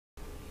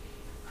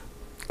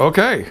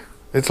Okay,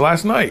 it's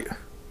last night.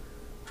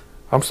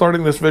 I'm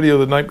starting this video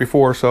the night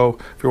before, so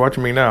if you're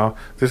watching me now,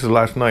 this is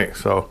last night,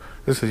 so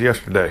this is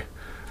yesterday.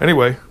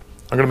 Anyway,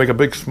 I'm gonna make a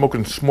big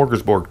smoking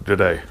smorgasbord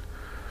today.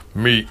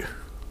 Meat,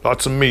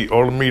 lots of meat,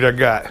 all the meat I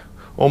got,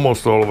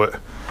 almost all of it.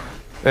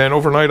 And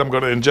overnight I'm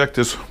gonna inject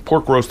this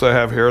pork roast I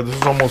have here. This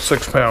is almost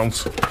 6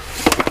 pounds,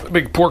 a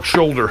big pork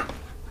shoulder.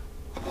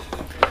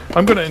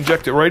 I'm gonna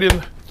inject it right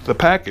in the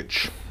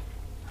package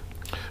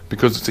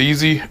because it's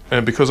easy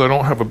and because I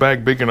don't have a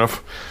bag big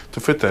enough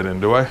to fit that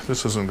in, do I?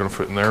 This isn't gonna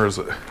fit in there, is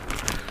it?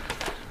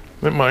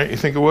 It might, you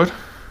think it would?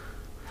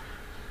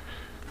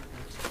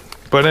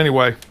 But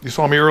anyway, you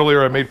saw me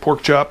earlier, I made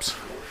pork chops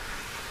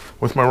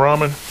with my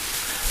ramen.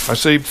 I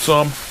saved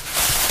some.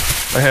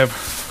 I have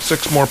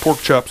 6 more pork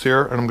chops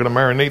here, and I'm gonna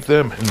marinate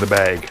them in the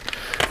bag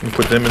and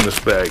put them in this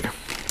bag.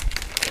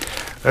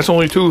 That's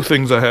only 2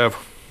 things I have.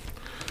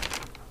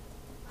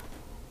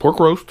 Pork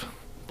roast,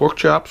 pork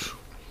chops,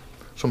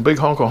 some big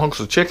hunks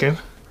of chicken,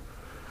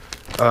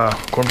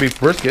 corned beef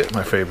brisket,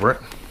 my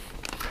favorite,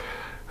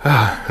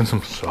 and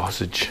some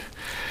sausage.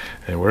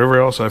 And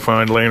whatever else I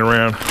find laying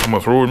around, I'm gonna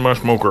throw in my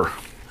smoker.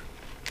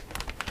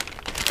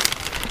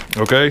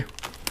 Okay?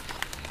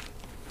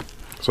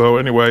 So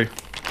anyway,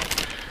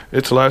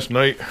 it's last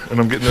night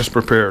and I'm getting this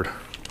prepared.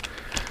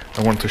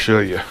 I want to show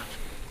you.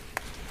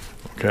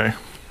 Okay?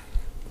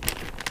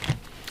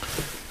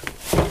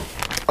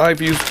 I've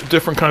used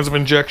different kinds of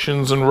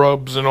injections and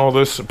rubs and all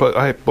this, but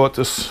I bought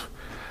this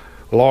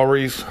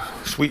Lawry's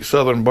Sweet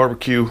Southern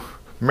Barbecue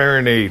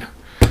Marinade.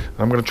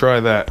 I'm going to try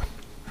that.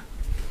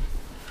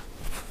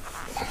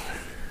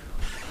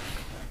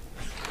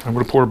 I'm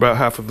going to pour about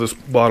half of this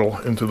bottle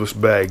into this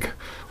bag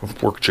of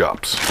pork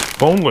chops.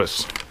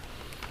 Boneless.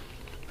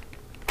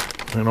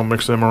 And I'll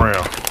mix them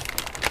around.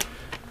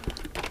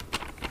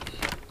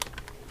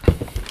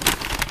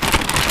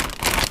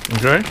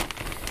 Okay?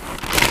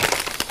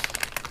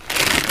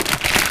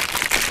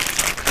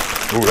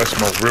 Oh, that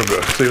smells real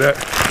good. See that?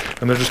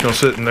 And they're just going to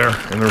sit in there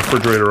in the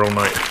refrigerator all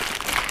night.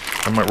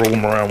 I might roll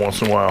them around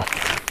once in a while.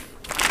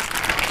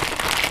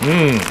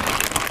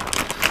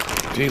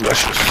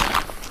 Delicious.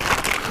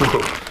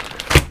 Whoa.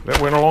 That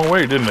went a long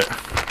way, didn't it?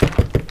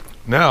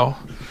 Now,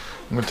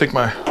 I'm going to take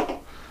my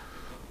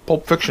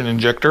Pulp Fiction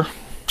injector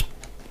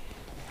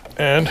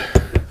and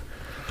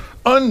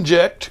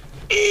unject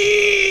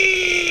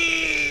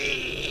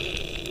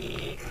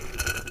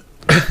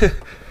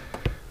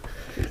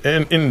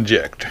and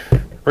inject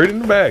right in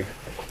the bag,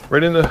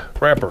 right in the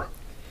wrapper.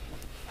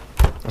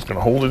 That's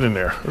gonna hold it in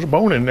there. There's a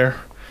bone in there.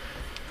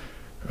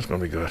 That's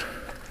gonna be good.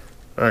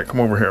 All right, come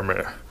over here a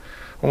minute.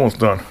 Almost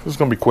done. This is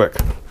gonna be quick.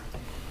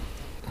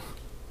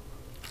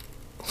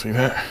 See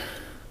that?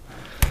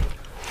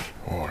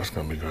 Oh, that's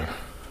gonna be good.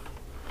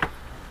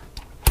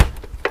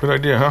 Good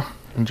idea, huh?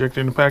 Inject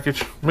it in the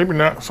package. Maybe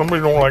not.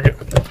 Somebody don't like it.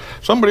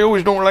 Somebody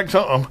always don't like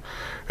something.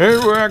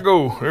 Everywhere I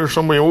go, there's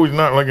somebody always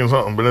not liking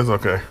something, but that's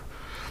okay.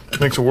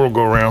 Makes the world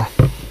go around.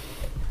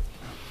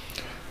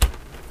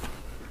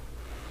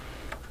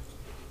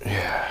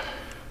 Yeah.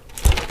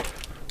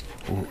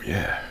 Oh,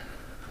 yeah.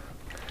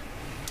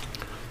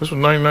 This was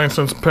 99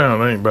 cents a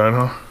pound. That ain't bad,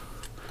 huh?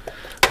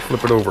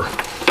 Flip it over.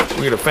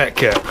 We get a fat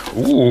cap.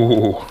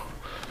 Ooh.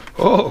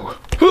 Oh.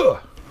 Huh.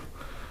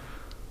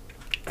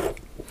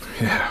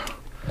 Yeah.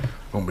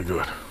 Gonna be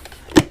good.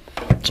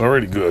 It's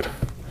already good.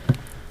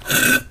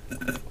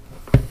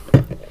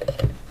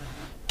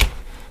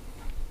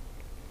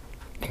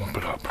 Pump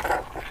it up.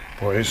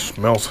 Boy, it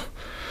smells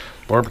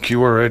barbecue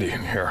already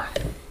in here.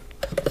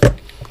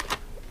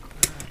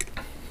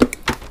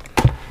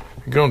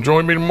 You gonna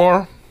join me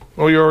tomorrow?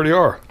 Oh, you already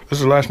are. This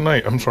is last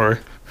night. I'm sorry.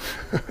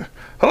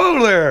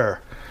 Hello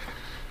there.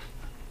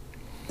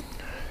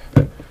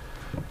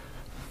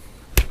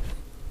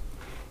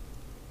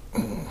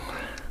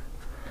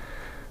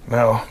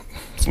 Now,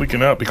 it's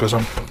leaking out because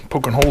I'm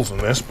poking holes in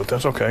this, but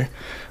that's okay.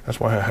 That's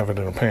why I have it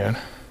in a pan.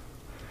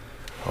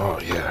 Oh,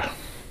 yeah.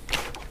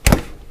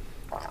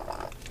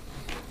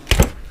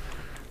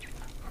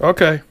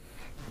 Okay.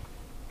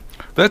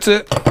 That's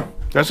it.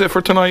 That's it for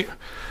tonight.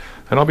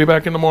 And I'll be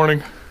back in the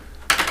morning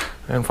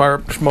and fire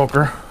up the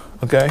smoker.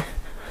 Okay?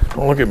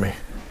 Don't look at me.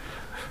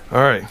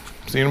 All right.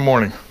 See you in the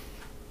morning.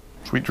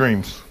 Sweet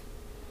dreams.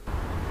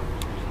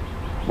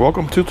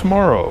 Welcome to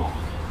tomorrow.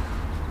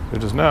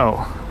 It is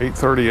now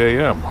 8:30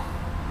 a.m.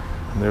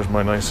 And there's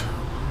my nice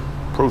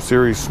Pro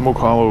Series Smoke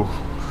Hollow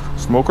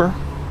smoker.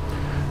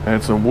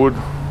 And some wood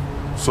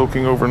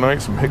soaking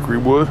overnight, some hickory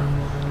wood.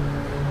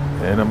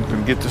 And I'm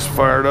gonna get this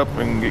fired up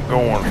and get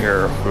going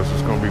here because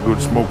it's gonna be a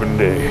good smoking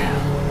day.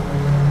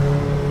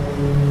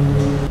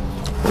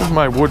 There's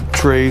my wood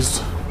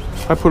trays.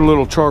 I put a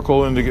little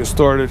charcoal in to get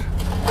started.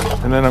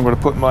 And then I'm gonna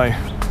put my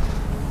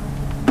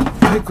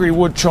hickory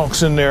wood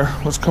chunks in there.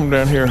 Let's come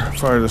down here,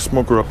 fire the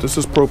smoker up. This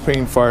is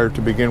propane fire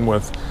to begin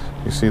with.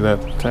 You see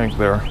that tank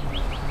there.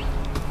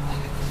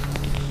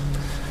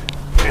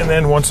 And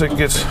then once it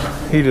gets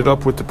heated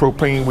up with the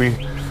propane, we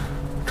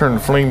turn the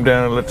flame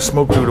down and let the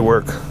smoke do the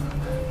work.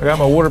 I got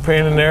my water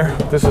pan in there.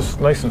 This is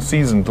nice and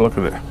seasoned. Look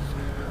at it.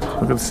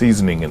 Look at the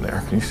seasoning in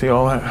there. Can you see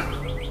all that?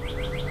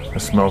 It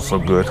smells so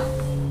good.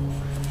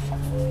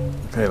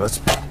 Okay,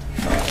 let's, I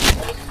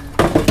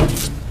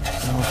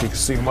don't know if you can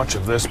see much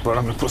of this, but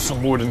I'm gonna put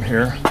some wood in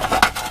here.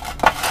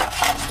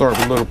 Start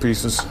with little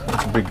pieces.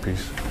 That's a big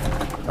piece.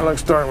 I like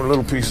starting with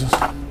little pieces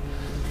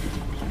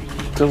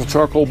until the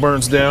charcoal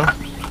burns down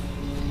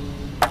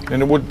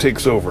and the wood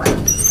takes over.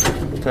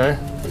 Okay?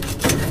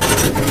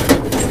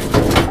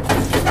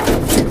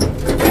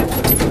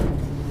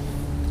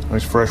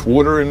 Nice fresh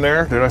water in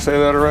there. Did I say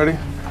that already?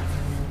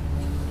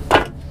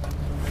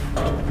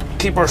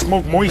 Keep our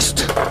smoke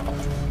moist.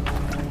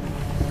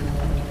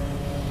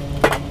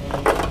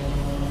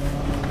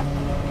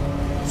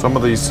 Some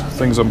of these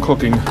things I'm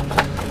cooking,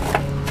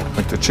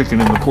 like the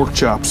chicken and the pork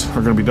chops,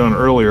 are going to be done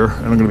earlier,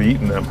 and I'm going to be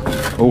eating them.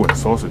 Oh, and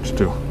sausage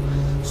too.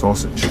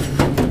 Sausage.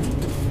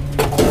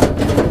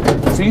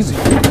 It's easy.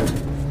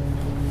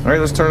 All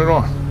right, let's turn it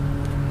on.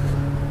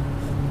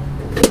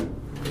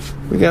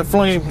 We got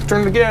flame.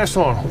 Turn the gas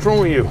on. What's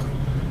wrong with you?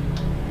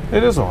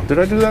 It is on. Did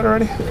I do that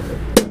already?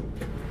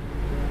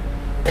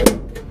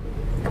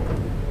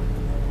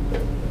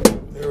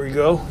 There we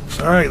go.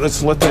 All right,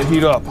 let's let that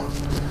heat up.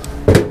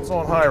 It's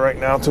on high right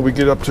now until we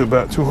get up to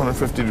about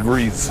 250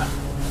 degrees.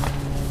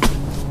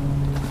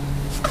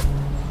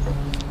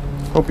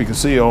 Hope you can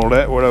see all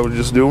that, what I was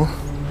just doing.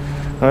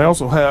 I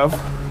also have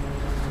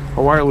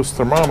a wireless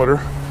thermometer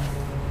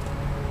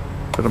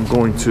that I'm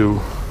going to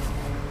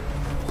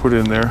put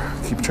in there,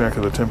 keep track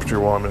of the temperature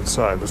while I'm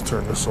inside. Let's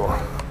turn this on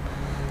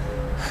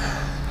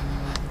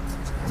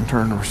and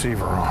turn the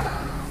receiver on.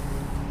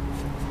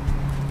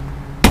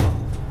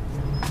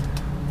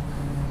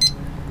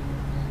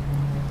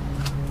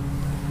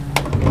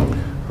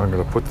 I'm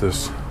going to put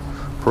this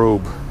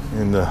probe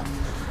in the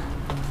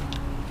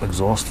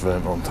exhaust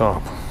vent on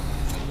top.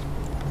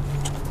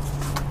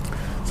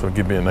 So it'll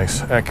give me a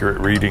nice accurate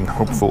reading,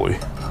 hopefully.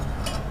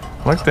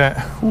 Like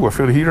that. Ooh, I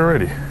feel the heat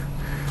already.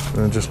 And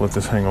then just let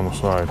this hang on the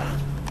side.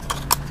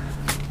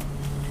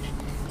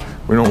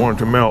 We don't want it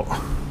to melt.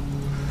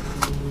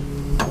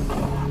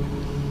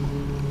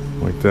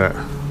 Like that.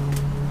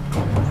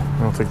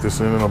 I'll take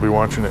this in and I'll be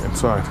watching it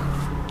inside.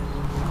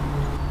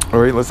 All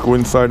right, let's go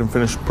inside and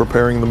finish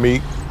preparing the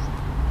meat.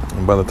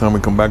 And by the time we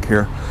come back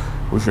here,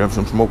 we should have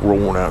some smoke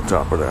rolling out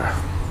top of that.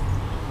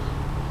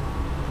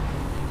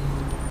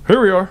 Here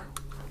we are,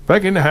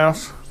 back in the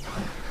house.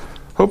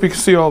 Hope you can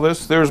see all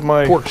this. There's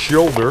my pork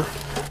shoulder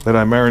that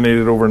I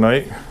marinated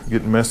overnight.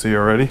 Getting messy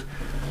already.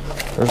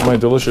 There's my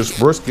delicious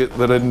brisket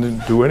that I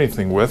didn't do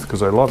anything with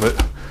because I love it.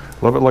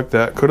 Love it like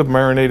that. Could have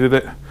marinated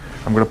it.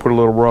 I'm gonna put a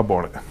little rub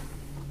on it.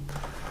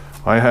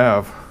 I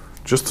have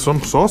just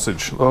some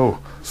sausage. Oh,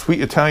 sweet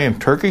Italian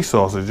turkey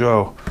sausage.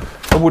 Oh,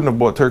 I wouldn't have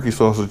bought turkey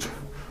sausage,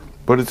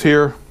 but it's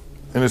here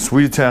and it's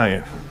sweet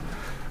Italian.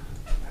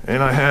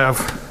 And I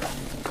have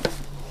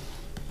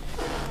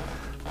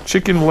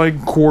chicken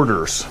leg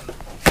quarters.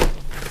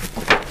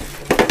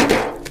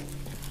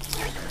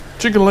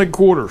 Chicken leg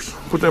quarters.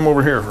 Put them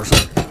over here for a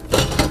second.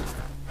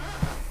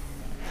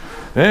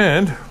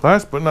 And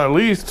last but not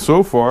least,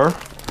 so far,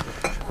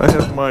 I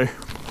have my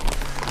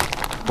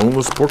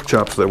boneless pork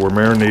chops that were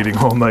marinating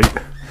all night.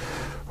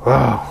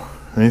 Wow.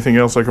 Anything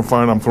else I can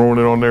find, I'm throwing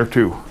it on there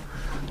too.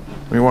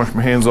 Let me wash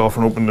my hands off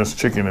and open this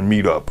chicken and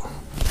meat up.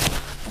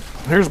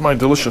 Here's my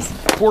delicious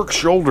pork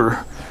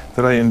shoulder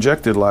that I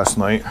injected last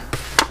night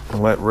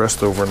and let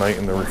rest overnight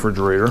in the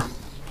refrigerator.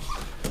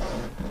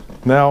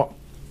 Now,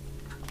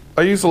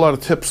 I use a lot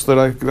of tips that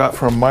I got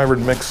from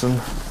Myron Mixon.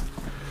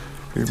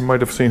 You might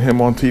have seen him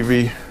on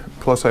TV.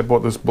 Plus, I bought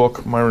this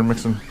book, Myron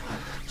Mixon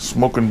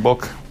Smoking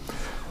Book.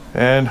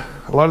 And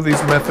a lot of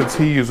these methods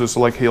he uses,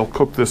 like he'll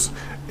cook this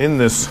in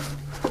this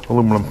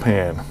aluminum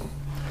pan.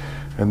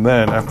 And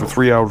then after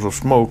 3 hours of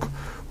smoke,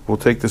 we'll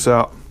take this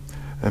out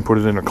and put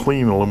it in a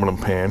clean aluminum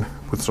pan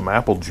with some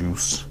apple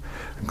juice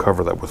and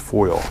cover that with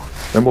foil.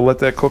 Then we'll let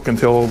that cook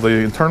until the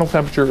internal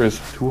temperature is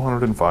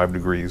 205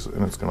 degrees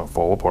and it's gonna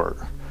fall apart.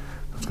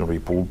 It's gonna be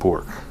pulled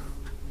pork.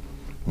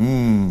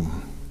 And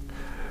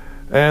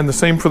the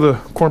same for the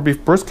corned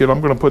beef brisket.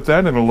 I'm gonna put that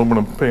in an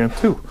aluminum pan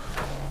too.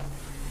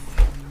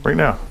 Right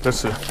now,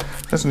 that's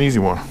an easy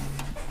one.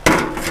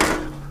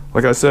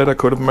 Like I said, I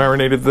could have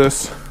marinated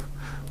this,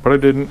 but I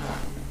didn't.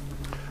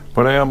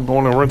 But I am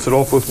going to rinse it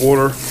off with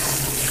water.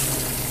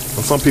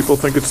 And some people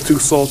think it's too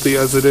salty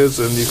as it is,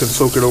 and you can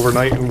soak it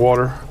overnight in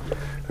water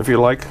if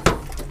you like.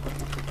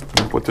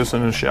 And put this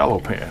in a shallow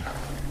pan.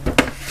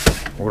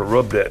 I'm gonna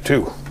rub that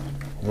too.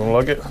 You gonna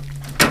like it?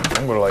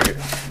 I'm gonna like it.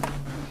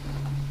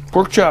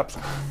 Pork chops.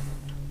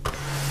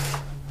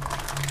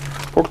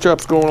 Pork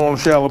chops going on a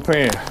shallow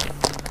pan.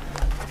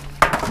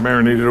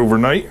 Marinated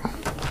overnight.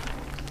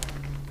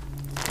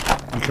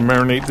 You can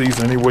marinate these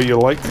any way you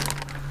like.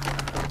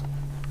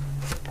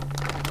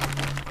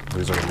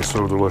 These are gonna be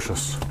so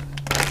delicious.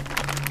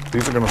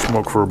 These are gonna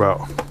smoke for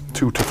about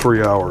 2 to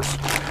 3 hours.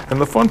 And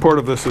the fun part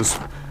of this is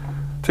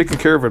taking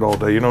care of it all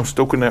day, you know,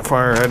 stoking that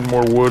fire, adding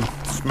more wood,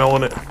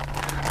 smelling it,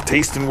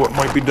 tasting what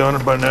might be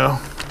done by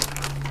now.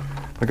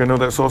 Like I know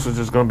that sausage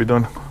is gonna be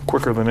done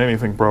quicker than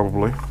anything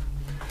probably.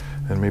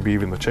 And maybe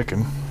even the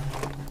chicken.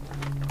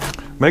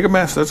 Make a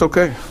mess, that's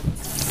okay.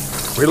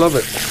 We love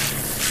it.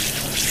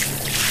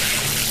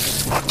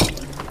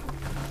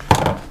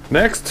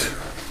 Next,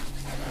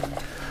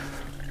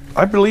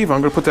 I believe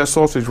I'm going to put that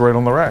sausage right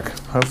on the rack.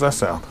 How's that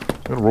sound?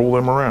 I'm going to roll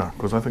them around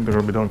because I think they're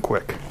going to be done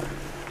quick.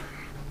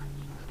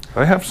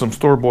 I have some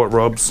store-bought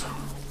rubs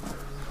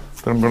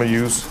that I'm going to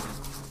use.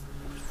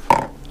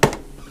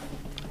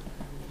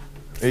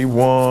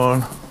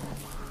 A1.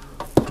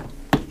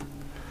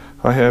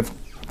 I have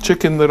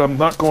chicken that I'm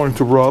not going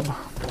to rub.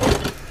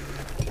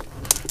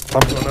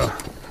 I'm going to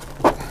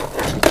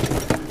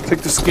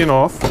take the skin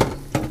off.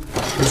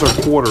 These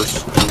are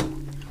quarters.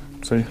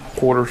 See,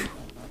 quarters.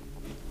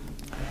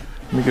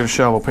 Let me get a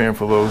shallow pan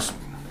for those.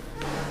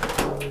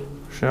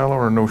 Shallow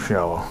or no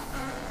shallow?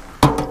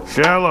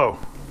 Shallow.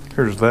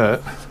 Here's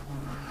that.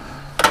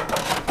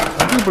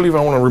 I do believe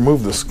I want to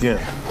remove the skin.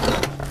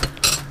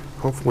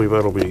 Hopefully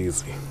that'll be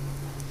easy.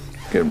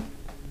 Get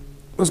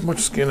as much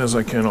skin as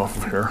I can off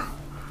of here.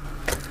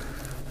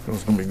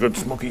 It's gonna be good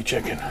smoky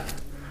chicken.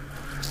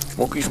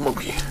 Smoky,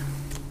 smoky.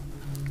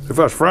 If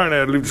I was frying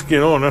it, I'd leave the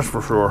skin on, that's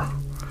for sure.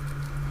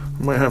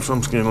 I might have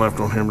some skin left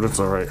on here, but that's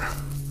all right.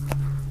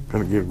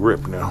 Gotta get a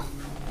grip now.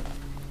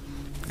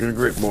 Get a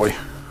grip, boy.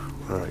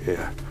 All right,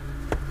 yeah.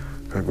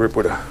 Got a grip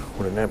with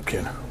a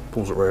napkin.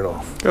 Pulls it right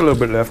off. Got a little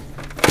bit left.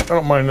 I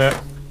don't mind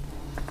that.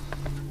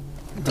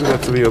 Do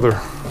that to the other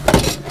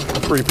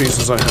 3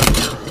 pieces I have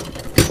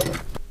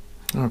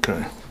here.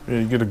 Okay. Yeah,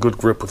 you get a good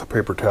grip with a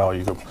paper towel.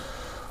 You can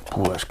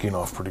pull that skin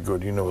off pretty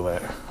good. You know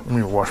that. Let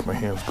me wash my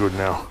hands good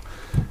now.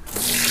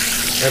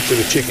 After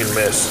the chicken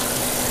mess.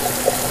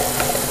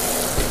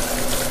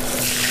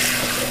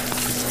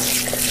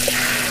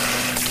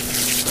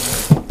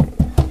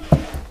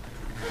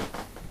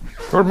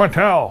 Where's my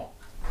towel?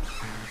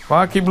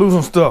 Why I keep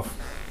losing stuff?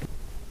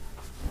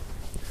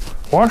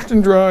 Washed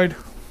and dried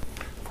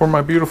for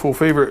my beautiful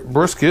favorite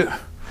brisket.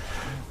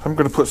 I'm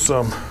going to put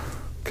some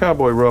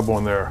cowboy rub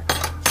on there.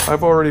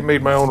 I've already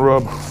made my own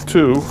rub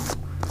too.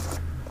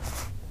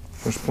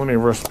 There's plenty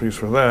of recipes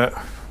for that.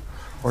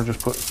 Or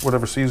just put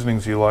whatever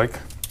seasonings you like.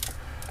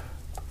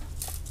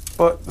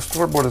 But the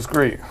store-bought is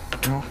great.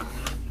 You know?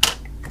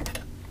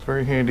 It's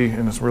very handy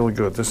and it's really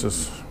good. This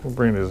is, what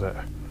brand is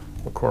that?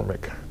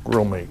 McCormick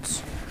Grill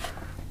Mates.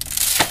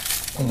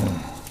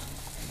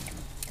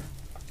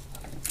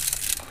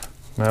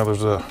 Now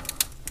there's a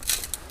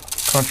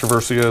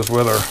controversy as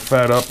whether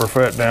fat up or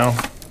fat down.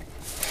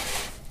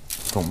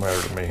 Don't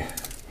matter to me.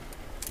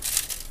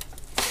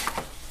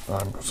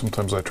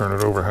 Sometimes I turn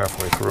it over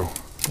halfway through,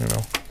 you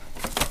know.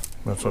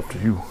 That's up to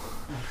you.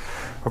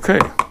 Okay,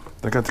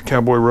 I got the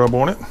cowboy rub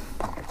on it.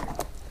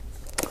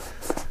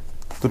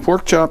 The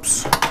pork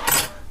chops,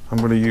 I'm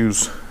going to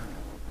use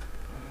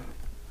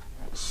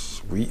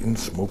sweet and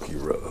smoky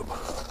rub.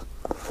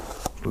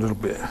 A little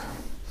bit.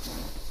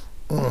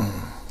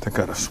 That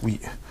got a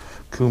sweet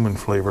cumin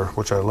flavor,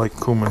 which I like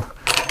cumin.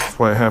 That's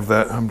why I have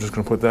that. I'm just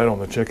going to put that on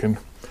the chicken.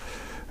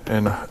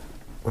 And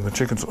when the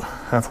chicken's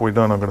halfway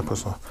done, I'm going to put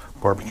some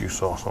barbecue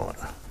sauce on it.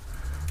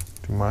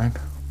 Do you mind?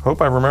 I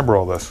hope I remember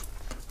all this.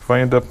 If I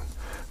end up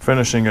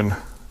finishing and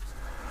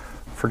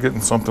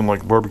forgetting something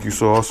like barbecue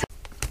sauce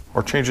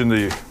or changing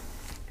the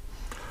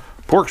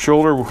pork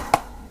shoulder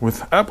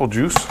with apple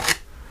juice,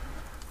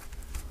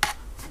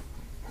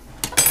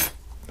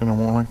 then I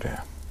won't like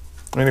that.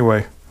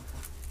 Anyway,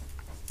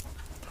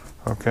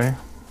 okay.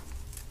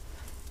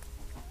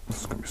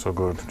 This is gonna be so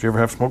good. Did you ever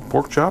have smoked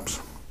pork chops?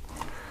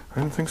 I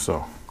didn't think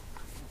so.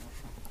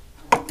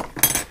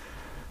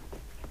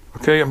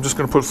 Okay, I'm just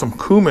gonna put some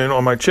cumin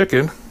on my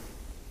chicken,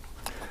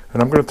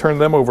 and I'm gonna turn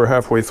them over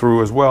halfway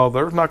through as well.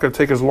 They're not gonna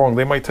take as long.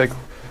 They might take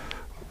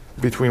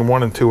between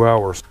 1 and 2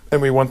 hours.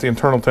 And we want the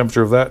internal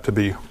temperature of that to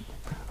be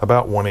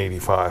about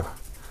 185.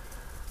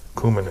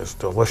 Cumin is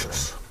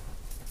delicious.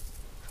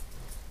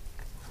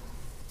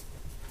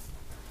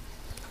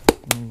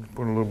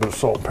 Put a little bit of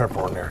salt and pepper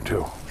on there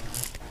too.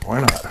 Why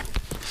not?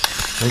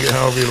 Make it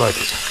however you like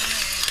it.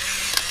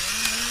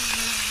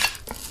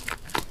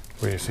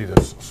 Where do you see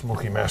this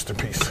smoky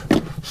masterpiece?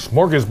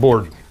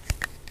 Smorgasbord.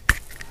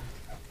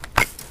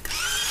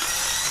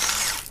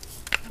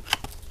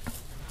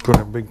 Gonna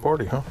have a big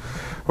party, huh?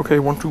 Okay,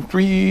 1, 2,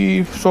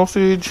 3,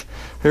 sausage.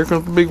 Here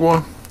comes the big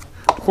one.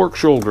 Pork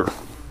shoulder.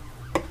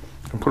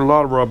 And put a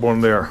lot of rub on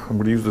there. I'm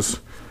gonna use this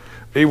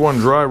A1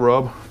 dry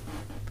rub.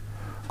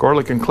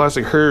 Garlic and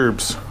classic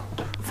herbs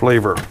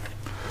flavor.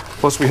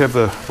 Plus we have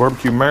the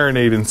barbecue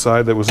marinade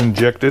inside that was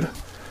injected.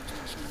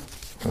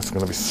 That's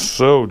gonna be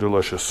so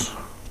delicious.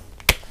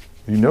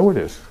 You know it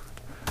is.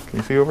 Can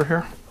you see over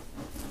here?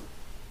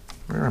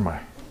 Where am I?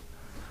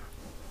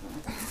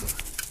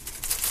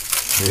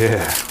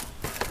 Yeah.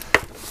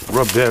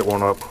 Rub that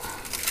one up.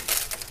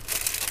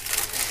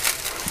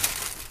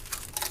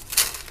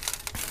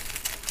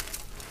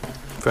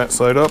 Fat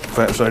side up,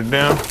 fat side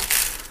down.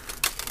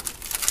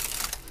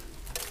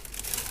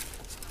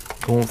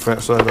 Going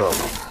fat side up.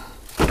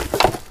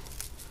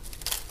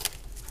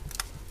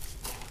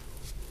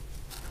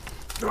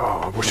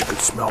 Oh, I wish I could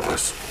smell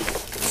this.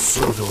 It's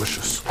so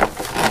delicious.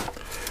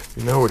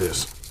 You know it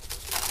is.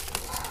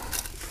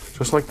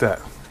 Just like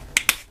that.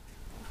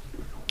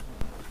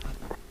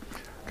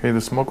 Okay, the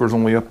smoker's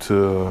only up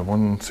to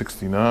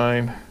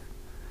 169.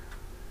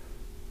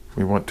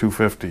 We want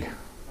 250.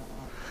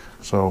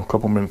 So a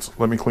couple minutes.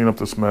 Let me clean up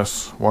this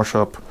mess, wash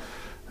up,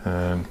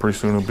 and pretty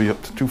soon it'll be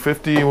up to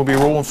 250 and we'll be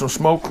rolling some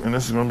smoke, and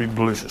this is gonna be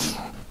delicious.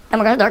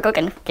 And we're gonna start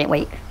cooking. Can't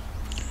wait.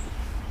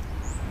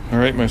 All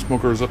right, my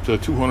smoker is up to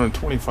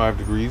 225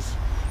 degrees.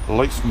 The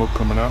light smoke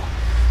coming out.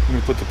 I'm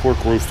gonna put the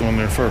pork roast on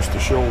there first, the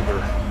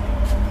shoulder.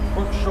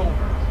 Pork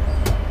shoulder.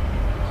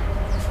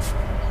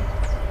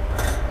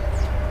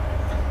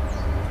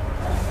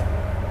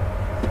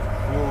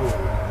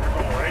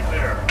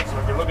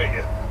 Look at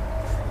you.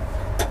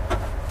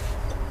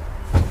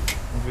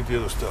 Look at the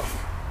other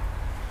stuff.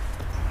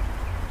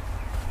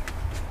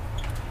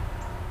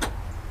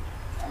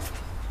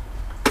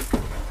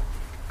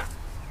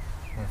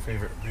 My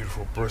favorite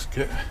beautiful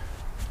brisket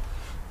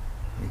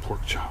and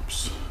pork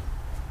chops.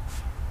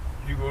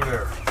 You go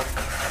there.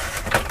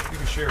 You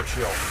can share a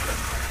shelf.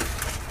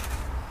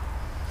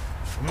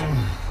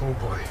 Oh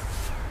boy.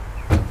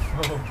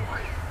 Oh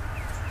boy.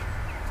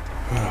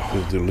 Oh,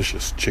 the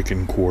delicious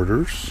chicken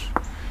quarters.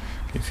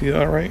 You see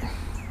that right?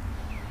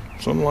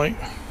 Sunlight.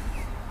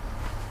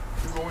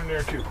 You go in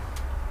there too.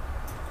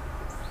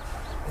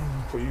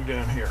 Put you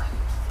down here.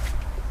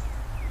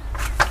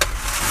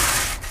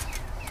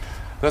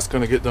 That's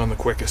gonna get done the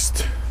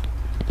quickest.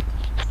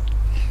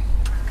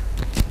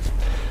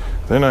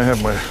 Then I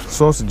have my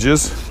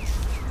sausages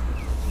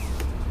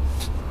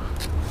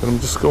that I'm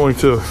just going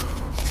to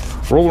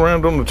roll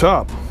around on the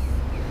top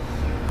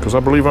because I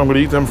believe I'm gonna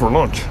eat them for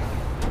lunch.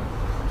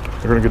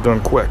 They're gonna get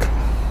done quick.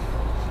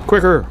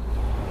 Quicker!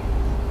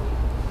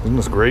 Isn't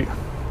this great?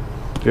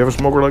 Do you have a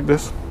smoker like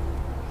this?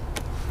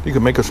 You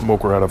can make a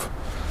smoker out of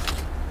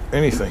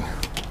anything.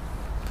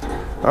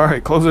 All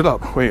right, close it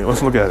up. Wait,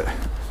 let's look at it.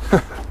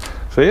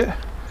 See it?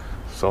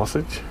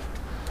 Sausage.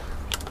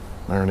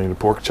 Marinated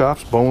pork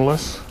chops,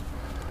 boneless.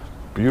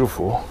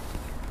 Beautiful.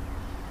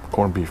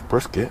 Corned beef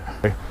brisket.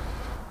 Okay.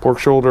 Pork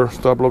shoulder,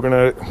 stop looking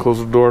at it, close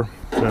the door,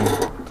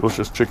 and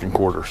delicious chicken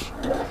quarters.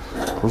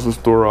 Close this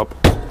door up.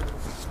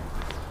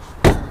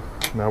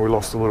 Now we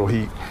lost a little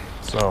heat,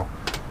 so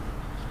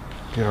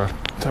get our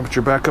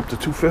temperature back up to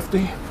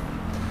 250.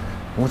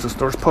 Once it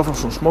starts puffing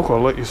some smoke,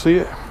 I'll let you see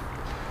it.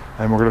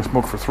 And we're gonna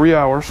smoke for 3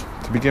 hours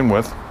to begin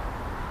with.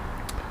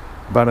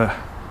 About an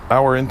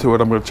hour into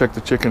it, I'm gonna check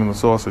the chicken and the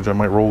sausage. I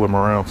might roll them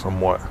around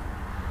somewhat.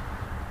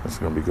 This is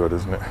gonna be good,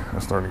 isn't it?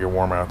 It's starting to get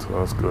warm out, so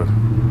that's good.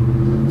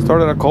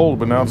 Started out cold,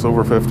 but now it's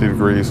over 50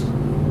 degrees.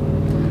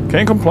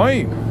 Can't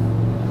complain,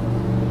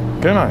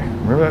 can I?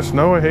 Remember that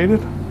snow I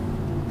hated?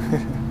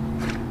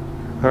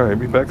 All right,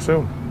 be back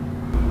soon.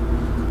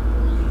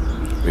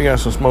 We got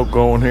some smoke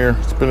going here.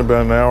 It's been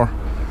about an hour.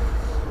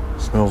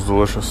 Smells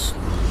delicious.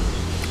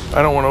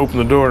 I don't want to open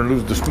the door and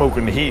lose the smoke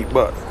and the heat,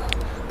 but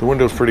the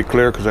window's pretty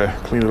clear because I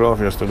cleaned it off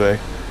yesterday.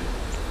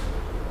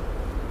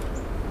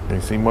 Can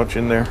you see much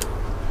in there?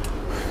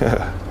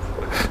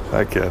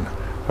 I can.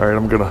 All right,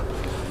 I'm gonna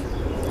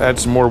add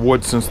some more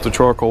wood since the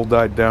charcoal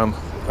died down.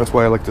 That's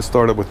why I like to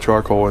start it with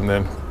charcoal and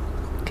then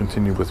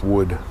continue with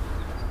wood.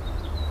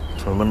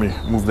 So let me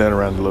move that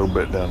around a little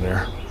bit down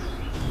there.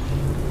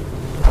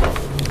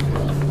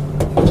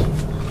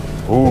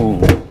 Ooh.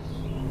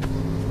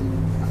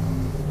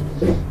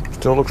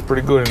 Still looks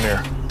pretty good in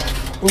there.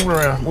 Move it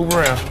around, move it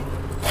around.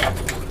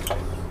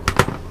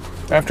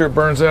 After it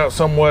burns out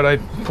somewhat, I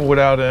pull it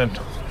out and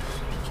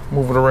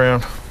move it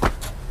around.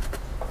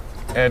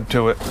 Add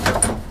to it.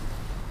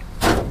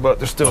 But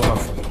there's still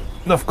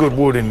enough good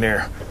wood in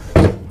there.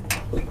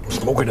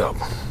 Smoke it up.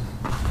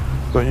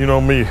 But you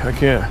know me, I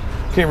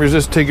can't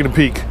resist taking a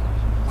peek.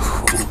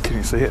 Can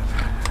you see it?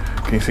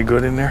 Can you see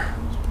good in there?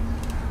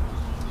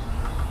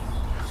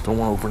 Don't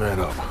want to open that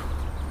up,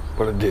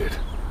 but I did.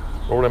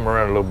 Roll them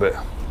around a little bit.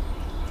 A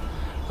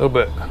little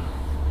bit.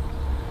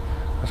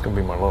 That's gonna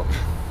be my lunch.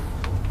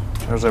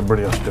 How's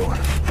everybody else doing?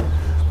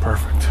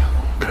 Perfect.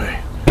 Okay.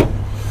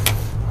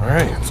 All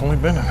right, it's only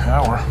been an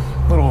hour,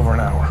 a little over an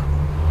hour.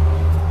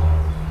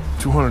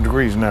 200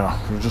 degrees now.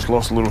 We just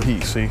lost a little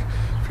heat, see?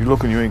 If you're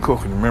looking, you ain't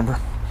cooking, remember?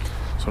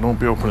 So don't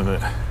be opening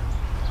it.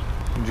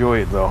 Enjoy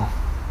it though.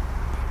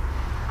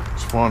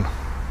 It's fun.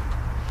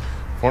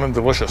 Fun and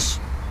delicious.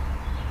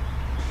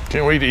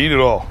 Can't wait to eat it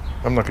all.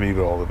 I'm not gonna eat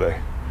it all today.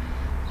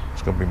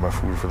 It's gonna be my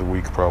food for the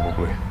week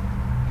probably.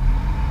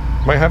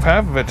 Might have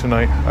half of it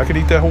tonight. I could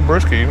eat that whole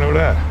brisket, you know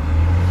that.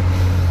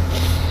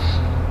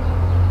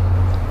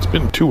 It's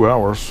been 2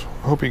 hours.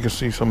 I hope you can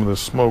see some of this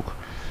smoke.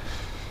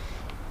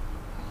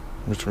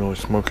 It's really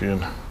smoky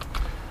and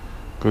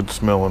good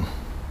smelling.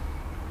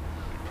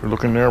 If you're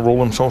looking there, roll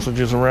them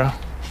sausages around.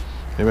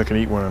 Maybe I can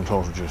eat one of them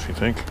sausages, you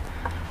think?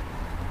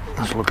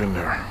 Let's look in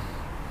there.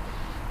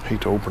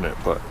 Hate to open it,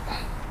 but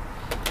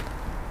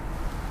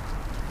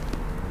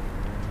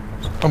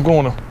I'm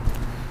going to.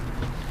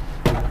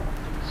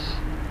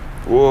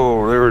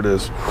 Whoa, there it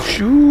is.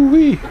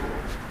 Shoo-wee.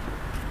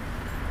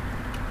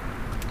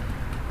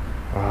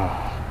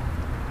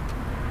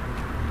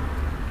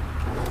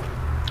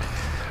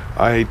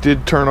 I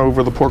did turn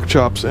over the pork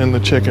chops and the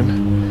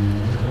chicken.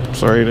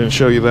 Sorry I didn't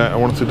show you that. I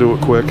wanted to do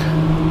it quick.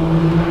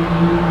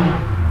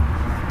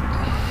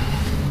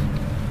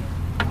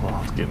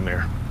 getting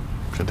there.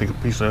 Should I take a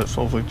piece of that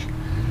sausage?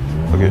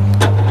 Okay.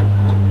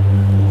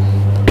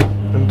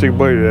 Let me take a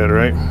bite of that,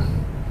 right?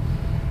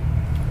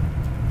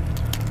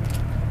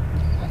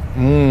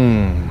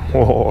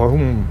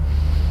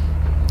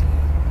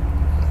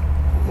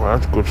 Well,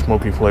 that's a good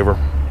smoky flavor.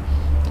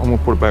 I'm gonna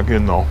put it back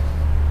in though.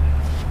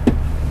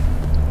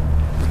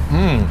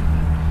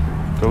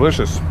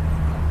 Delicious.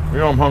 You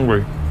know I'm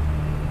hungry.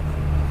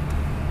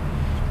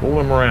 Roll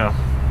them around.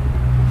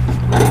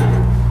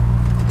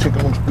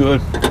 Chicken looks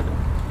good.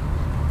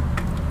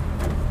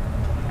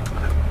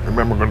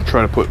 Remember, I'm gonna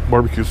try to put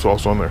barbecue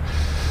sauce on there.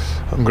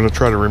 I'm gonna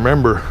try to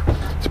remember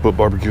to put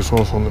barbecue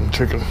sauce on them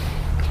chicken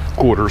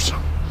quarters.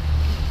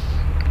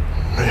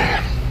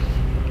 Man.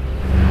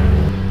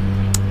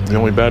 The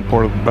only bad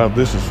part about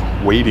this is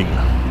waiting.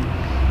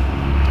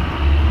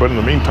 But in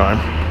the meantime,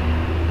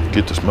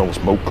 get to smell the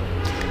smoke.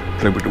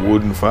 Play with the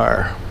wood and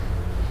fire.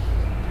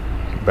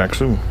 Back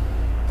soon.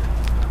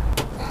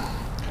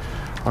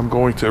 I'm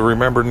going to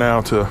remember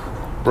now to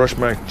brush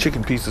my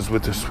chicken pieces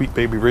with the Sweet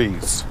Baby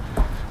Ray's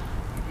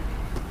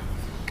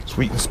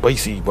sweet and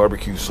spicy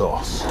barbecue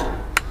sauce.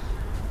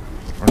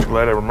 Aren't you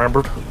glad I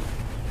remembered?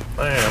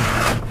 I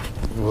am.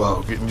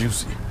 Whoa, getting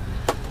juicy.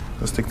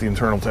 Let's take the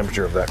internal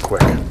temperature of that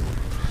quick.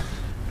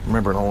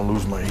 Remember, I don't want to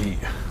lose my heat.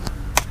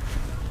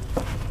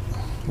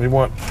 We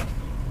want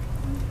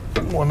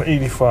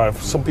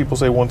 185. Some people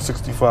say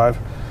 165.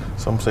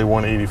 Some say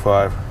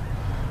 185.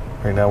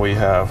 Right now we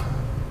have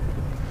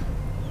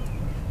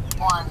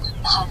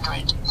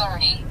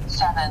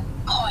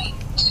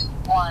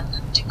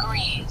 137.1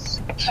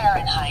 degrees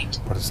Fahrenheit.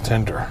 But it's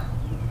tender.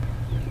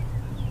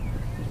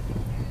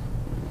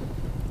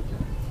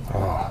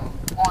 Oh.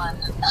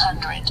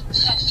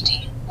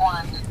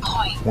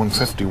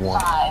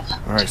 151. All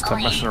right, stop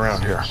messing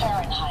around here.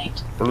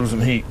 Fahrenheit. We're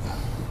losing heat.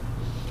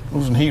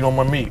 Losing heat on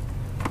my meat.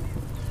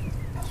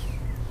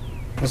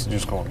 This is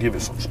just gonna give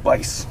it some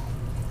spice,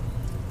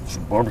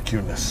 some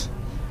barbecue-ness.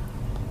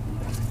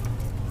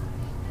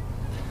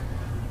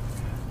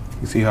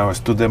 You see how I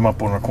stood them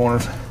up on the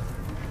corners?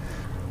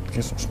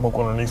 Get some smoke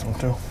underneath them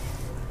too.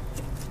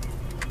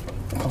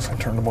 Plus I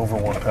turned them over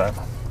one time.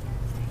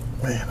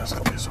 Man, that's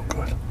gonna be so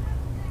good.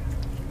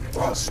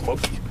 Oh,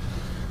 smoky.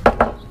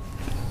 A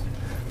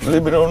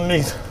little bit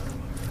underneath.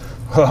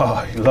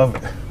 Oh, you love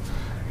it.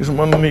 Get some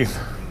underneath.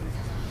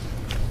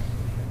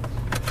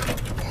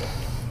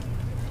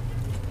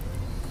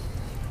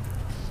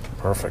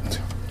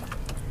 Perfect.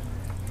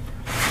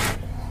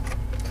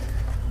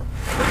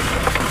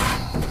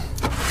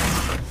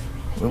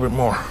 A little bit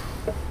more.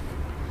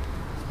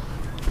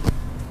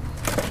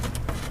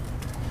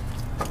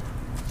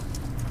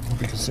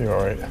 Hope you can see all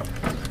right.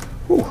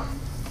 Whew.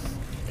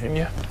 Can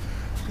you?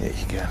 Yeah,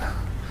 you can.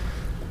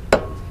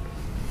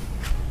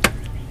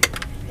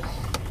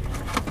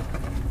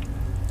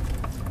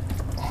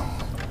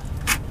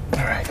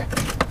 All right.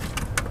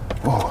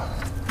 Whoa.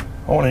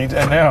 I want to eat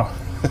that now.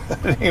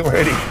 It ain't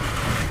ready.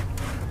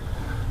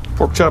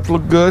 Pork chops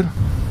look good.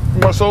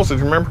 My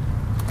sausage, remember?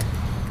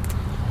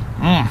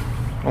 I'm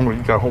gonna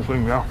eat that whole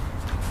thing now.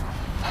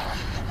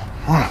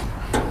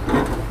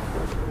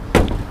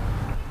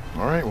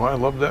 All right, well, I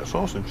love that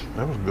sausage.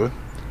 That was good.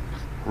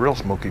 Real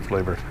smoky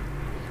flavored.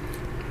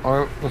 All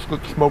right, let's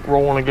get the smoke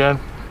rolling again.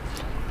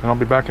 And I'll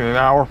be back in an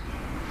hour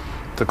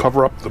to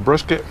cover up the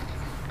brisket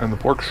and the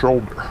pork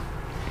shoulder.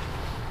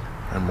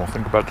 And we'll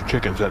think about the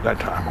chickens at that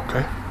time,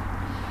 okay?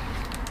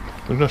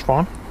 Isn't this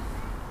fun?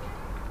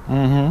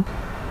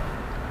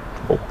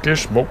 Smoky,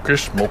 smoky,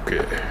 smoky.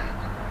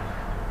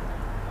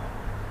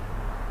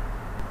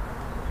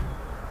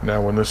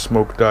 Now when this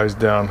smoke dies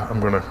down, I'm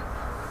gonna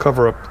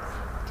cover up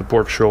the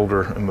pork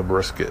shoulder and the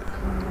brisket.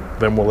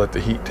 Then we'll let the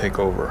heat take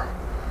over.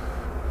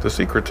 The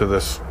secret to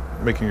this,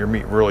 making your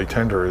meat really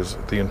tender, is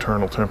the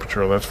internal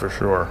temperature, that's for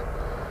sure.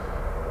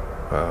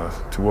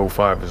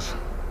 205 is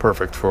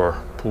perfect for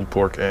pulled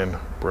pork and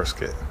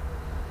brisket.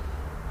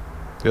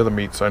 The other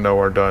meats I know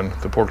are done,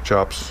 the pork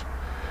chops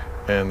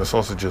and the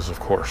sausages, of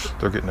course.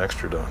 They're getting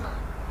extra done.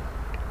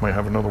 Might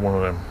have another one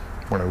of them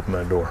when I open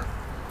that door.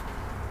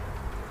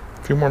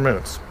 A few more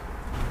minutes.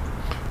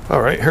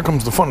 All right, here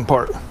comes the fun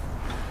part.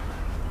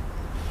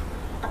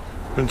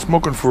 Been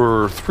smoking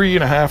for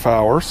 3.5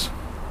 hours.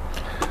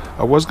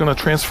 I was gonna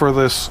transfer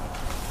this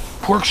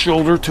pork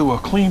shoulder to a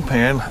clean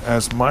pan,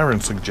 as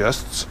Myron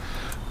suggests,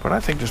 but I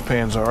think this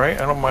pan's all right.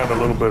 I don't mind a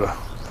little bit of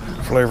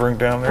flavoring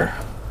down there,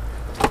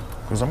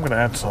 because I'm gonna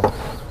add some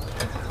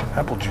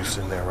apple juice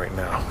in there right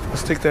now.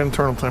 Let's take that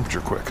internal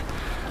temperature quick.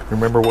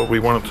 Remember what we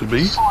want it to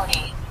be?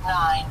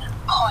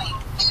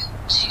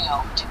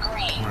 49.2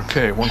 degrees.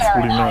 Okay,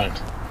 149.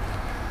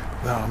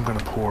 Now I'm gonna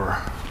pour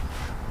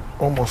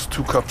almost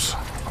 2 cups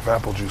of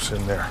apple juice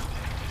in there.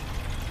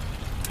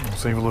 I'll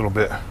save a little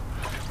bit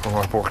for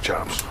my pork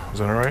chops. Is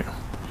that all right?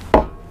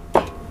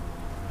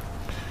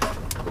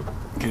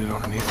 Get it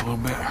underneath a little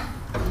bit.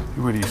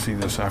 Where do you see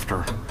this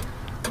after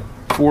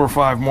 4 or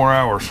 5 more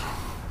hours?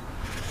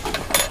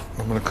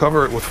 I'm going to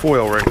cover it with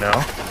foil right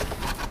now.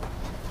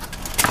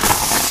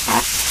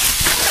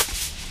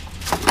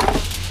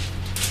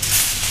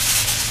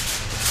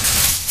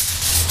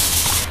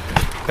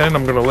 And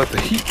I'm gonna let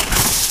the heat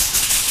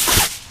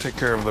take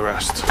care of the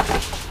rest.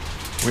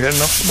 We had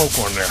enough smoke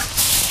on there.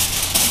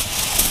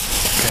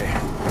 Okay,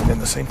 and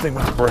the same thing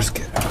with the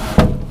brisket.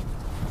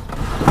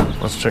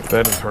 Let's check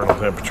that internal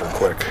temperature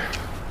quick.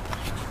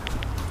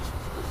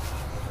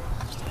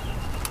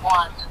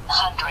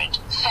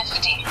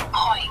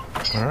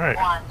 150.1 All right,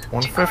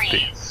 150.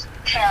 degrees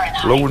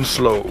Fahrenheit. Low and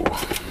slow.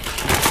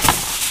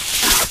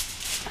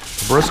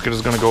 The brisket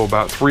is gonna go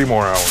about 3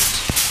 more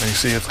hours. And you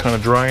see it's kind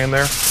of dry in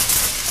there?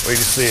 Wait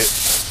to see it.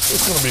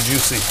 It's gonna be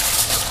juicy.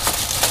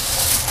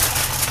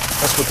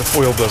 That's what the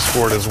foil does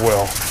for it as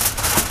well.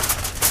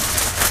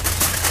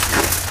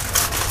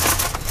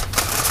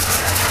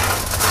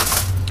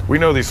 We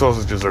know these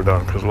sausages are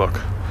done, because look.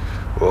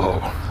 Whoa.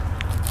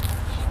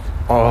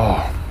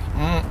 Oh.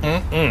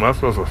 That's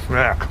just a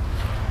snack.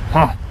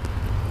 Huh.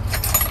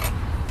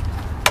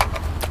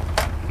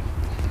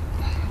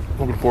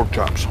 Look at the pork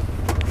chops.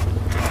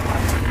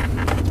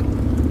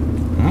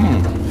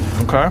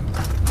 Okay.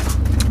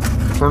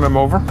 Turn them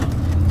over.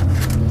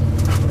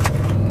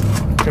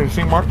 Can you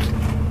see, Mark?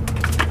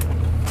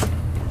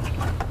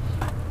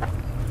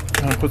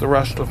 And I'll put the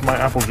rest of my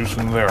apple juice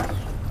in there.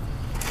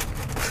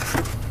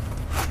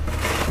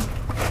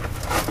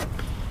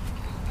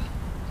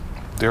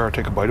 Dare I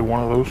take a bite of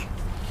one of those?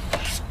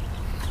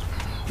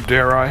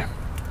 Dare I?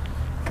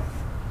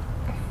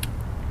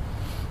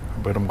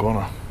 I bet I'm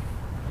gonna.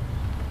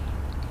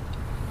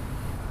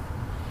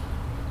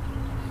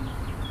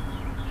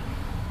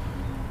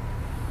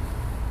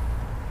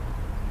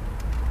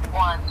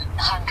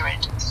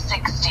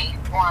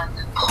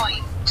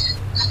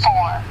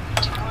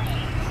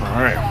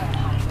 Alright. I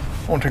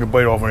want to take a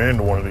bite off my end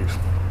of one of these.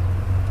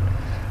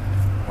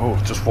 Oh,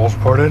 it just falls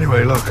apart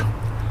anyway, look.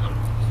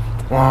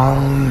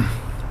 A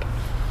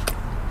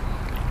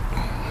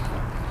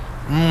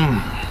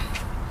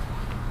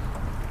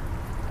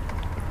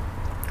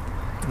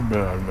bit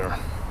out of there.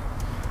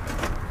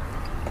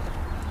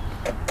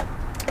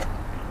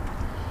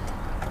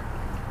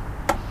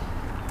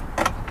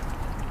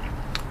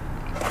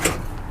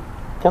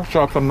 Pork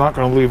chops I'm not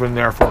going to leave in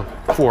there for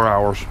 4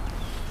 hours.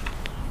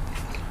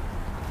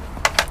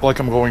 Like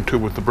I'm going to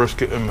with the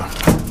brisket and the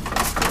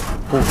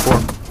pulled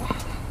pork.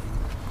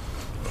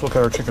 Let's look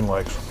at our chicken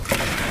legs.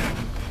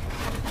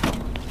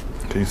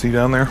 Can you see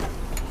down there?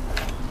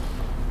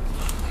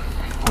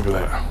 Look at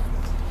that.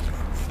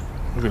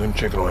 Look at them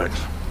chicken legs.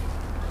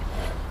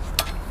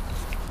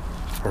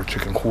 Or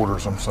chicken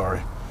quarters, I'm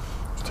sorry.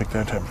 Let's take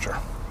that temperature.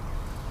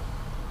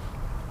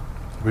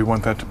 We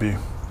want that to be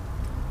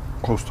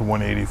close to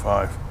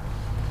 185.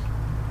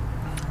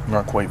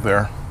 Not quite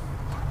there.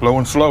 Low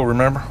and slow,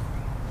 remember?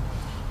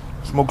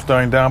 Smoke's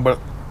dying down, but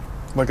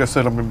like I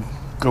said, I'm going to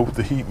go with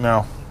the heat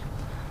now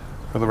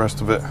for the rest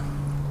of it.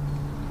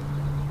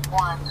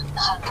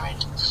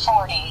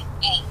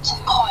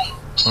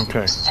 148.6.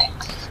 Okay.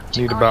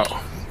 Need about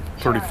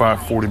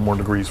 35, 40 more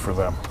degrees for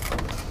them.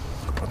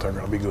 But they're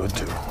going to be good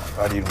too.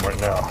 I'd eat them right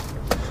now.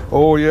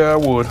 Oh yeah, I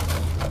would.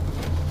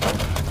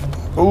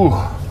 Ooh.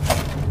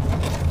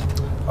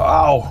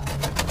 Ow.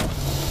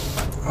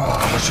 Oh,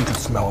 I wish you could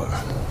smell it.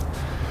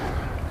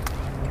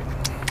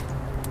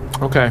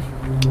 Okay.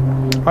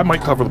 I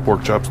might cover the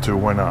pork chops too,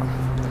 why not?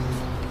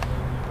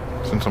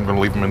 Since I'm going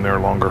to leave them in there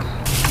longer.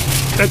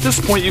 At this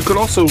point, you could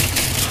also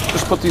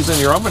just put these in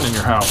your oven in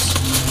your house.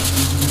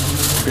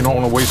 If you don't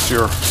want to waste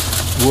your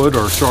wood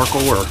or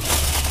charcoal or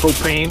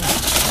propane.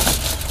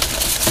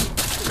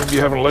 Maybe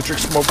you have an electric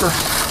smoker.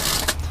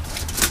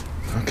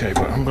 Okay,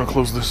 but I'm going to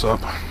close this up.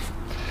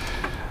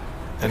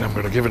 And I'm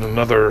going to give it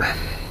another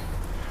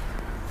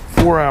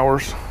 4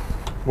 hours.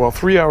 Well,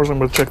 3 hours I'm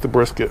going to check the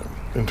brisket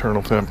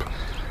internal temp.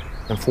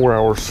 And 4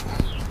 hours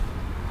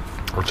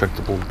I'll check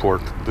the pulled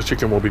pork. The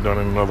chicken will be done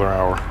in another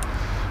hour.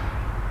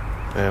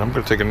 And I'm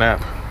going to take a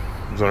nap.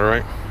 Is that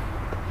alright?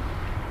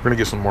 We're going to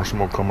get some more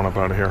smoke coming up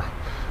out of here.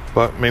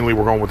 But mainly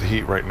we're going with the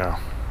heat right now.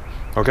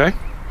 Okay?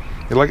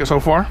 You like it so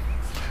far?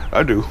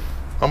 I do.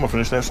 I'm going to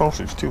finish that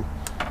sausage too.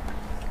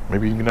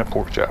 Maybe even that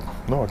pork chop.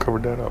 No, I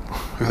covered that up.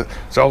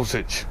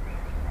 Sausage.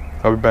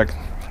 I'll be back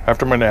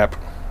after my nap.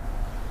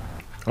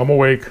 I'm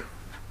awake.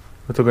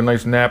 I took a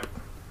nice nap.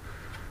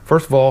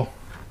 First of all,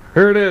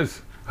 here it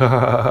is.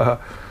 I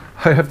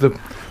have the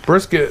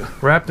brisket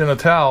wrapped in a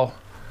towel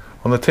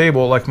on the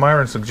table like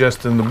Myron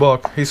suggested in the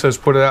book. He says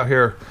put it out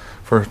here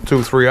for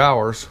 2-3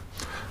 hours.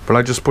 But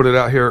I just put it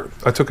out here.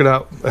 I took it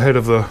out ahead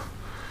of the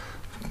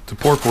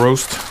pork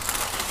roast,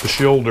 the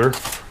shoulder.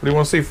 What do you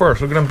want to see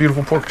first? Look at them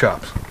beautiful pork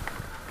chops.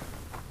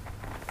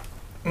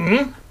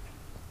 Did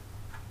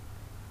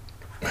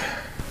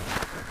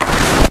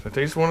I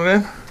taste one of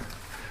them?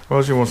 What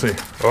else you want to see?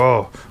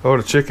 Oh,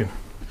 the chicken.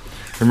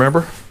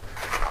 Remember?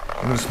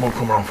 Look at the smoke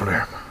coming off of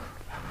there.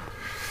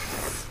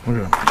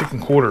 Look at them. Chicken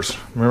quarters.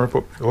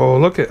 Remember? Oh,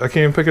 look it. I can't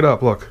even pick it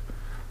up. Look.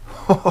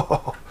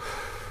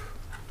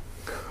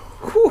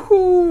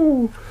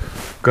 Woo-hoo.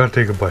 Gotta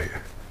take a bite.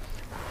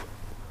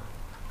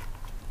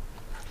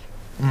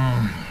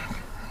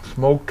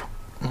 Smoked,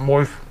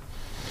 moist.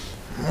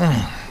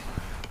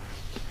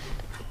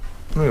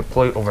 Look at the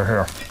plate over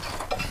here.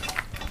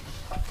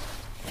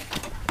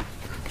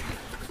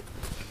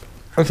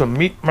 That's a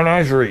meat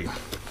menagerie.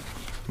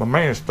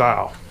 Mammana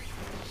style.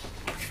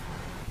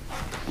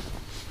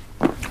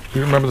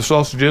 You remember the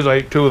sausages? I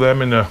ate 2 of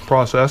them in the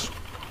process.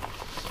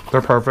 They're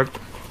perfect.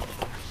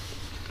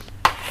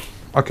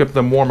 I kept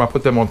them warm. I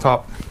put them on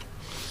top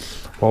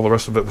while the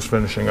rest of it was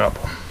finishing up.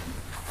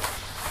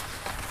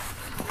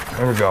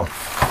 There we go.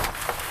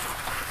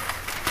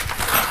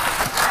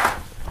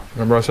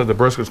 Remember I said the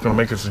brisket's going to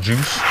make its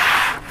juice?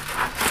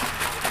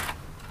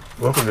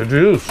 Look at the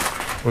juice.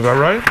 Was that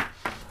right?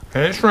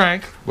 And it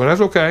shrank, but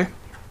that's okay.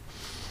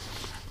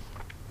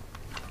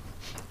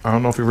 I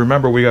don't know if you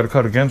remember, we got to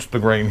cut against the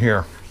grain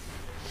here.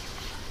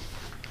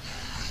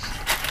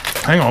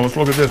 Hang on, let's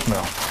look at this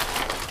now.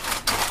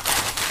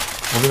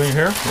 Everything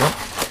here? Yep.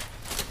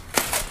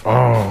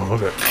 Oh,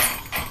 look at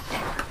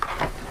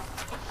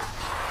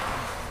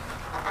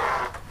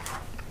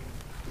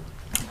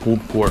it.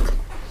 Pulled pork.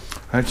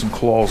 I had some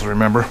claws,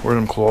 remember? Where are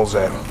them claws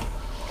at?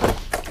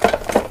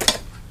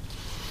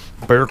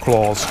 Bear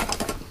claws.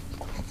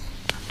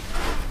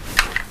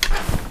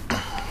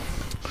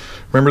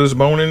 Remember this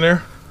bone in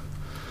there?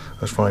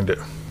 Let's find it.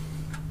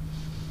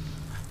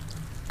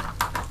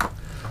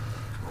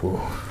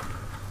 Whoa.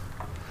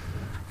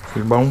 See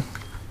the bone?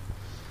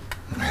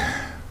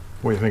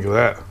 What do you think of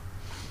that,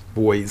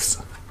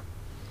 boys?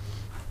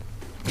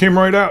 Came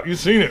right out. You've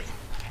seen it.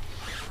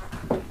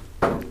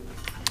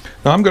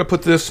 Now I'm going to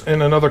put this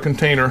in another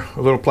container,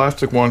 a little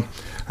plastic one,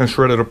 and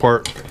shred it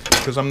apart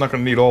because I'm not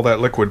going to need all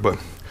that liquid, but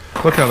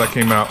look how that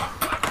came out.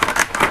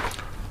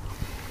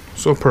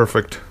 So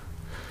perfect.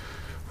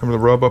 Remember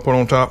the rub I put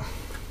on top?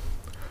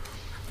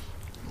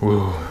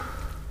 Whoa.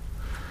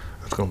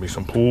 That's going to be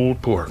some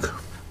pulled pork.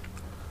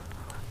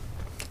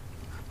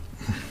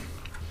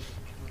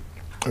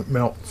 It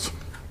melts.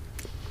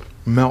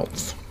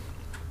 Melts.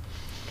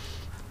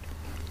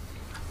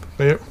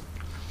 See it?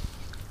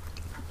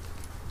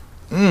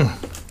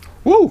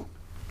 Woo!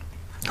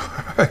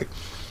 Alright.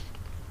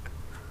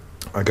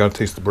 I gotta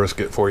taste the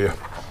brisket for you.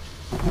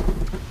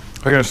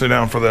 I gotta sit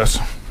down for this.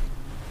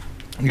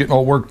 I'm getting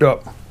all worked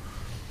up.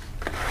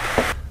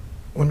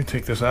 Let me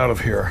take this out of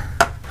here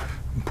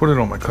and put it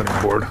on my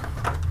cutting board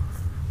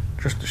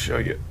just to show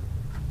you.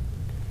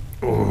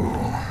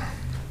 Oh.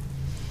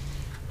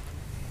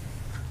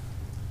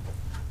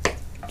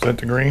 Is that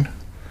the green?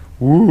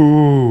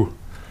 Woo!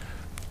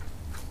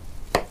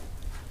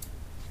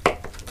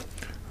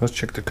 Let's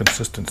check the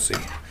consistency.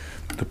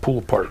 The pull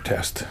apart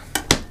test.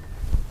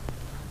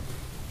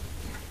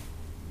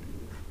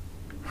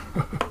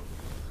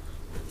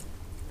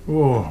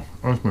 Oh,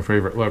 that's my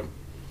favorite. Look.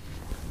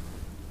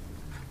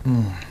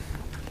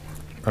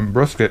 And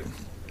brisket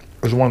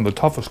is one of the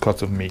toughest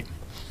cuts of meat.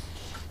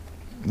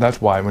 That's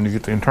why when you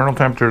get the internal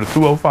temperature to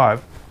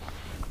 205,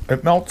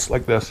 it melts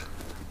like this.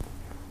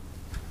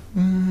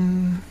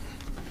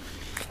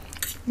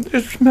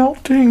 It's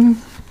melting.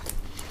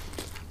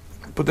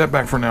 Put that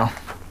back for now.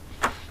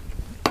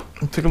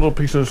 I'll take a little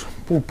piece of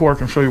pulled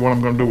pork and show you what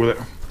I'm going to do with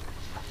it.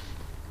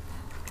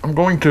 I'm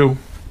going to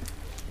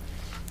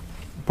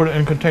put it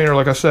in a container,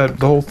 like I said,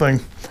 the whole thing,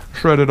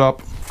 shred it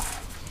up.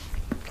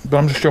 But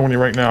I'm just showing you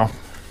right now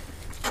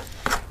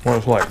what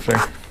it's like. See?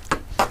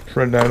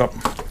 Shred that up.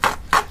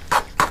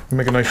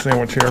 Make a nice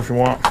sandwich here if you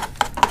want.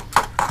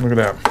 Look at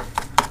that.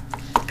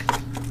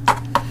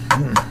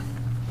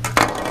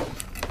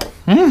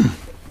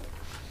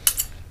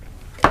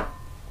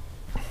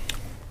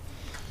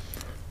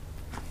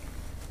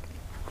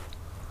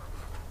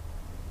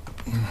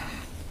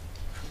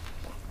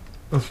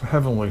 That's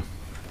heavenly.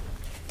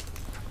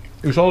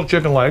 You saw the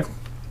chicken leg,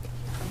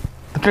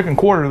 the chicken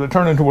quarter that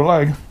turned into a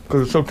leg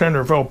because it's so tender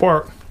it fell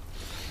apart.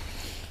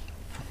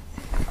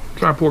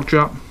 Try pork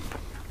chop.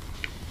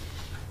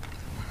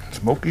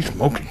 Smoky,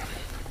 smoky.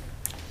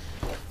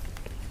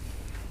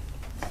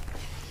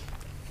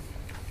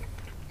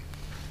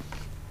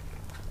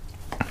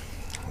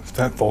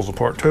 That falls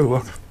apart too,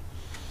 look.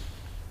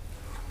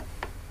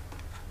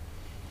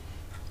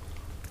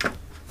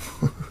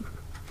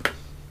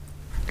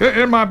 Get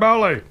in my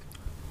belly.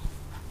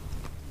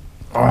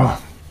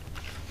 Oh.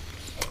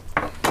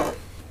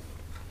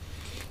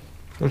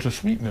 There's a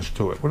sweetness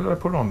to it. What did I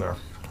put on there?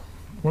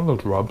 One of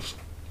those rubs.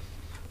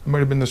 It might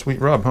have been the sweet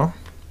rub, huh?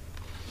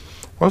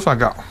 What else I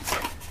got?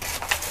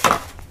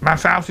 My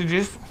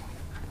sausages.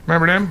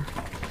 Remember them?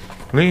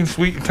 Lean,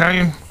 sweet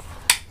Italian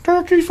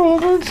turkey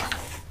sausage.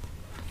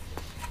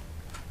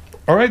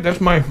 All right, that's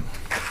my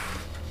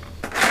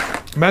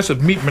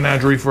massive meat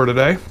menagerie for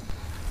today.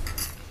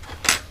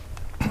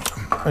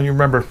 And you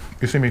remember,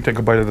 you see me take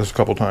a bite of this a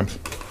couple times.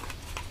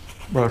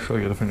 But I'll show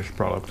you the finished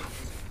product.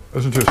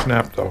 Listen to it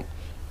snap, though.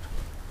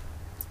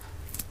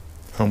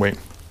 Oh, wait.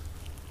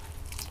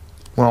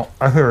 Well,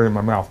 I hear it in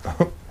my mouth.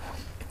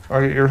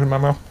 Are your ears in my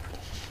mouth?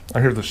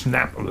 I hear the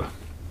snap of the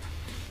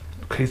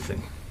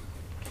casing.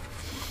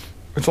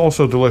 It's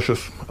also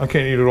delicious. I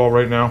can't eat it all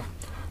right now.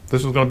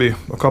 This is going to be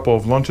a couple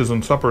of lunches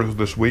and suppers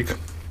this week.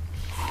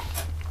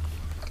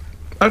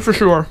 That's for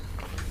sure.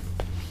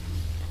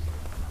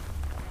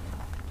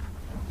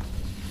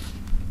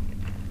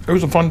 It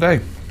was a fun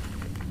day.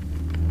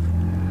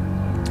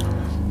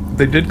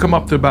 They did come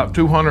up to about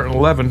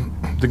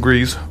 211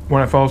 degrees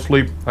when I fell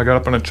asleep. I got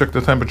up and I checked the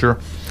temperature.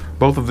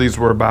 Both of these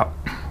were about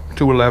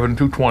 211,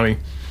 220,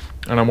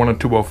 and I wanted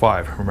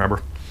 205,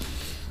 remember?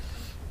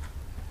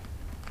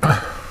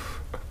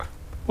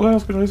 What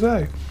else can I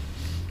say?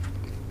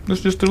 This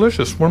is just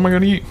delicious. What am I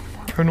going to eat?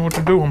 I don't know what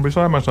to do. I'm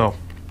beside myself.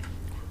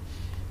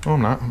 Oh,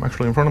 I'm not. I'm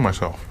actually in front of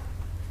myself.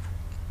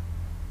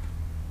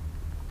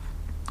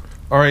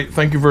 All right,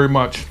 thank you very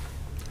much.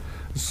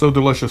 It's so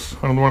delicious.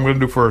 I don't know what I'm going to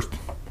do first.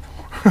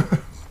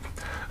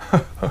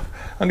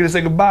 I'm going to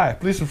say goodbye.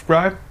 Please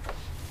subscribe.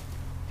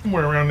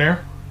 Somewhere around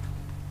there.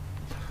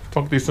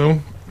 Talk to you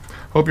soon.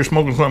 Hope you're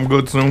smoking something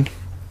good soon.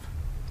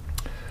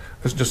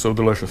 It's just so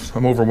delicious.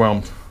 I'm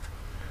overwhelmed.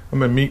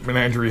 I'm in meat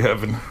menagerie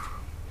heaven.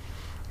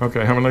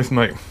 Okay, have a nice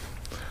night.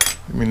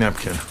 Give me a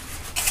napkin.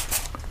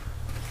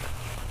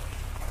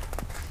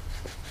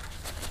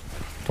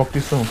 Talk to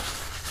you soon.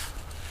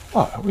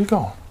 What? Where you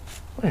going?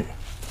 Wait.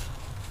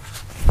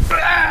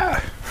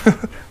 Ah!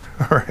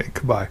 All right,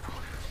 goodbye.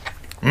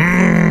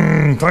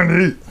 Time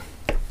to eat.